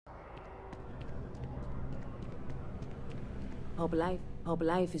Hope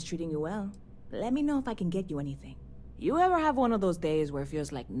life is treating you well. Let me know if I can get you anything. You ever have one of those days where it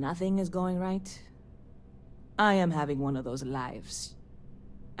feels like nothing is going right? I am having one of those lives.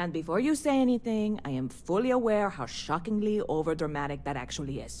 And before you say anything, I am fully aware how shockingly overdramatic that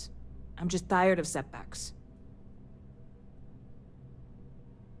actually is. I'm just tired of setbacks.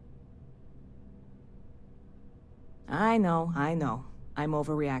 I know. I'm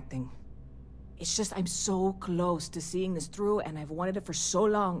overreacting. It's just I'm so close to seeing this through, and I've wanted it for so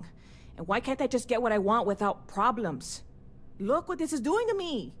long. And why can't I just get what I want without problems? Look what this is doing to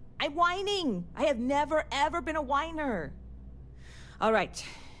me! I'm whining! I have never, ever been a whiner! Alright,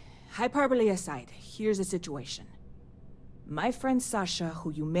 hyperbole aside, here's the situation. My friend Sasha,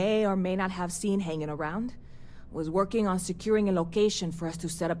 who you may or may not have seen hanging around, was working on securing a location for us to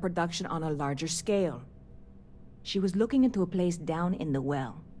set up production on a larger scale. She was looking into a place down in the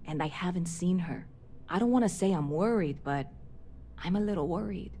well, and I haven't seen her. I don't want to say I'm worried, but I'm a little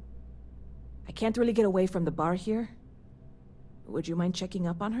worried. I can't really get away from the bar here. Would you mind checking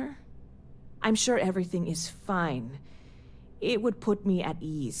up on her? I'm sure everything is fine. It would put me at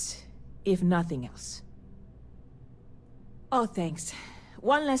ease, if nothing else. Oh, thanks.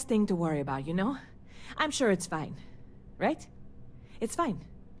 One less thing to worry about, you know? I'm sure it's fine, right? It's fine.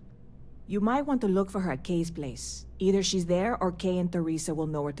 You might want to look for her at Kay's place. Either she's there or Kay and Teresa will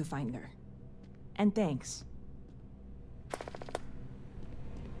know where to find her. And thanks.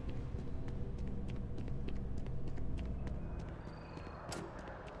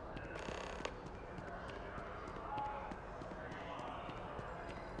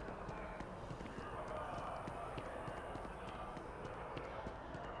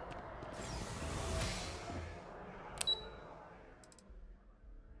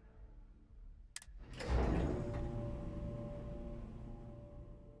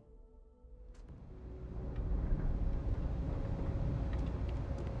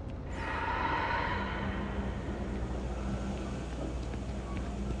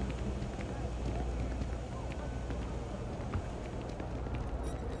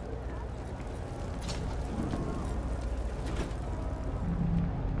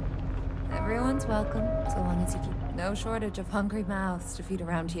 Everyone's welcome, so long as you keep no shortage of hungry mouths to feed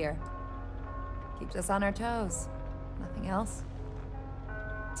around here. Keeps us on our toes. Nothing else.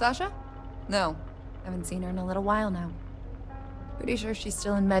 Sasha? No. Haven't seen her in a little while now. Pretty sure she's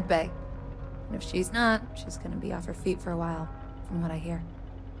still in medbay. And if she's not, she's gonna be off her feet for a while, from what I hear.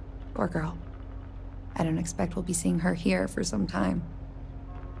 Poor girl. I don't expect we'll be seeing her here for some time.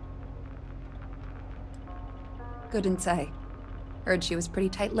 Couldn't say. Heard she was pretty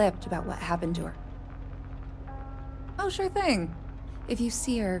tight-lipped about what happened to her. Oh, sure thing. If you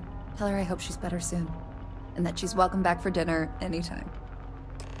see her, tell her I hope she's better soon. And that she's welcome back for dinner anytime.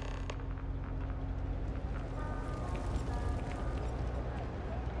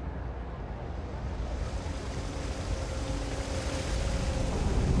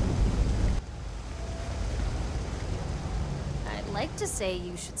 I'd like to say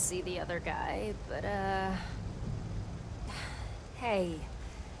you should see the other guy, but hey,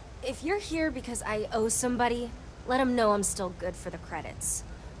 if you're here because I owe somebody, let him know I'm still good for the credits.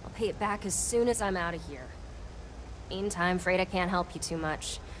 I'll pay it back as soon as I'm out of here. Meantime, afraid I can't help you too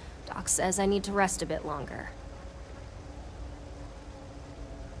much. Doc says I need to rest a bit longer.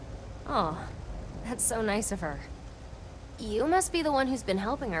 Oh, that's so nice of her. You must be the one who's been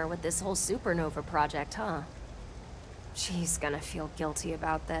helping her with this whole supernova project, huh? She's gonna feel guilty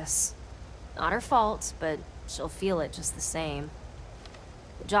about this. Not her fault, but she'll feel it just the same.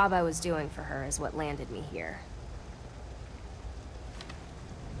 The job I was doing for her is what landed me here.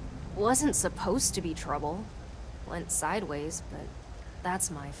 Wasn't supposed to be trouble. Went sideways, but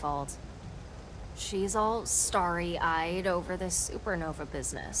that's my fault. She's all starry-eyed over this supernova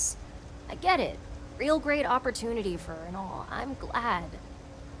business. I get it. Real great opportunity for her and all. I'm glad.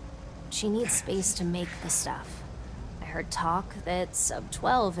 She needs space to make the stuff. I heard talk that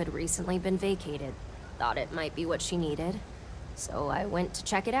Sub-12 had recently been vacated. Thought it might be what she needed. So I went to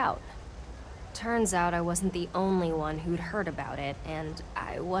check it out. Turns out I wasn't the only one who'd heard about it, and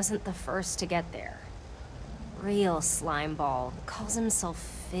I wasn't the first to get there. Real slimeball, calls himself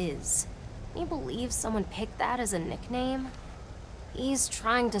Fizz. Can you believe someone picked that as a nickname? He's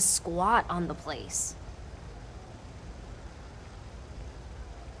trying to squat on the place.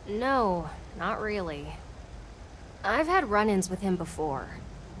 No, not really. I've had run-ins with him before,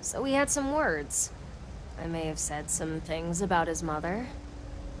 so we had some words. I may have said some things about his mother,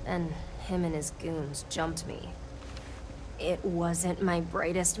 and him and his goons jumped me. It wasn't my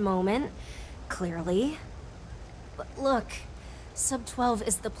brightest moment, clearly. But look, Sub-12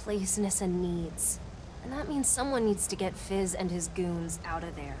 is the place Nyssa needs. And that means someone needs to get Fizz and his goons out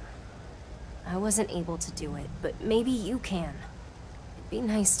of there. I wasn't able to do it, but maybe you can. It'd be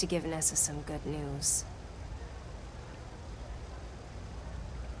nice to give Nyssa some good news.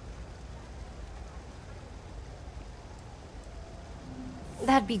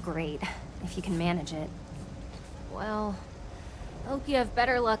 That'd be great, if you can manage it. Well, hope you have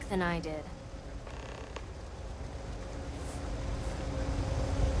better luck than I did.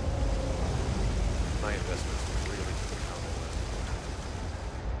 My investments really took a tumble last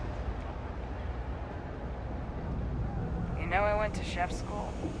You know I went to chef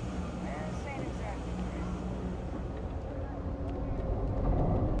school? This ain't exactly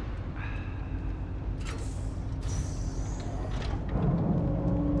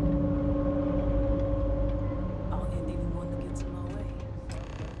I'll hand anyone that gets in my way.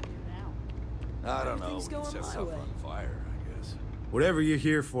 I don't know. We Everything's can going set my stuff way. on fire, I guess. Whatever you're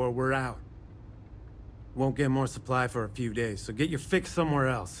here for, we're out. Won't get more supply for a few days, so get your fix somewhere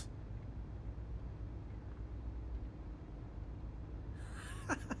else.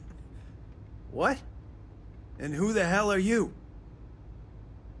 What? And who the hell are you?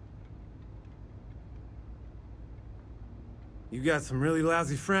 You got some really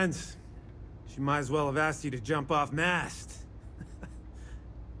lousy friends. She might as well have asked you to jump off mast.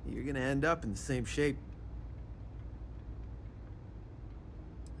 You're gonna end up in the same shape.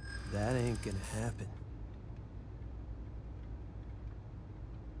 That ain't gonna happen.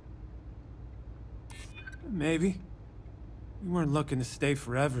 Maybe. We weren't looking to stay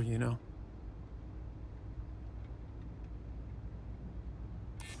forever, you know.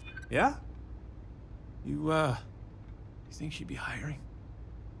 Yeah? You think she'd be hiring?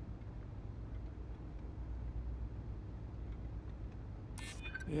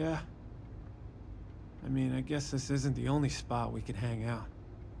 Yeah. I mean, I guess this isn't the only spot we could hang out.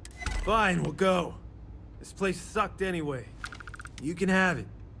 Fine, we'll go. This place sucked anyway. You can have it.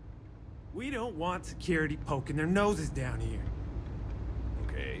 We don't want security poking their noses down here.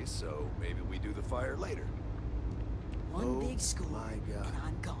 Okay, so maybe we do the fire later. One big school, my God. and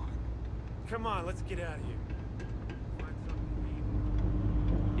I'm gone. Come on, let's get out of here. Find something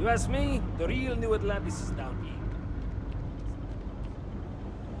to eat. You ask me, the real New Atlantis is down here.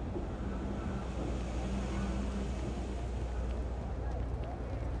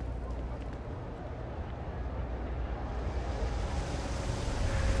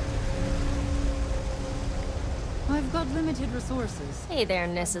 I've got limited resources. Hey there,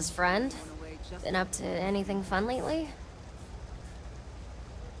 Nyssa's friend. Been up to anything fun lately?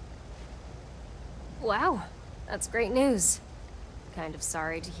 Wow, that's great news. Kind of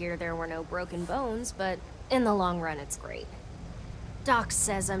sorry to hear there were no broken bones, but in the long run, it's great. Doc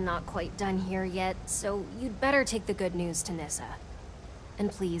says I'm not quite done here yet, so you'd better take the good news to Nyssa.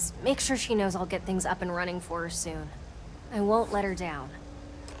 And please, make sure she knows I'll get things up and running for her soon. I won't let her down.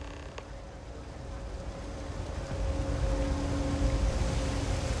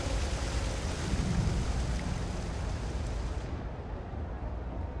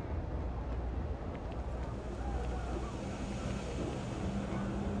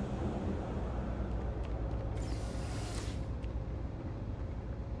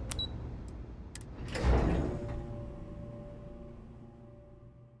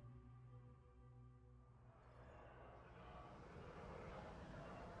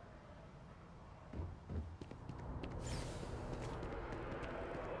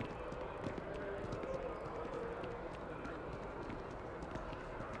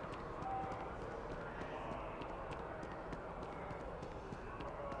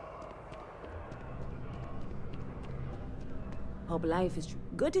 Hope life is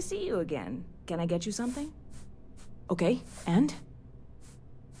good to see you again. Can I get you something? Okay, and?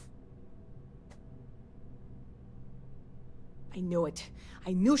 I knew it.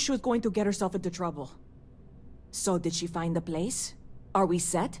 I knew she was going to get herself into trouble. So did she find the place? Are we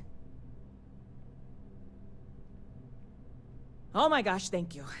set? Oh my gosh,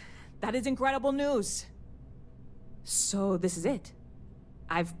 thank you. That is incredible news. So this is it.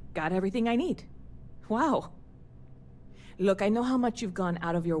 I've got everything I need. Wow. Look, I know how much you've gone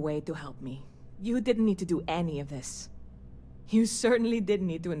out of your way to help me. You didn't need to do any of this. You certainly didn't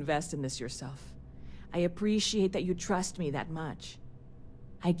need to invest in this yourself. I appreciate that you trust me that much.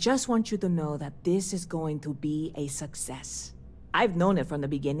 I just want you to know that this is going to be a success. I've known it from the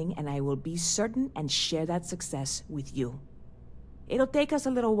beginning, and I will be certain and share that success with you. It'll take us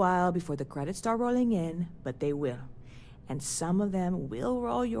a little while before the credits start rolling in, but they will. And some of them will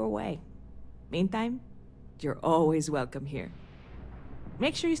roll your way. Meantime, you're always welcome here.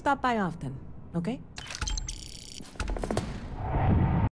 Make sure you stop by often, okay?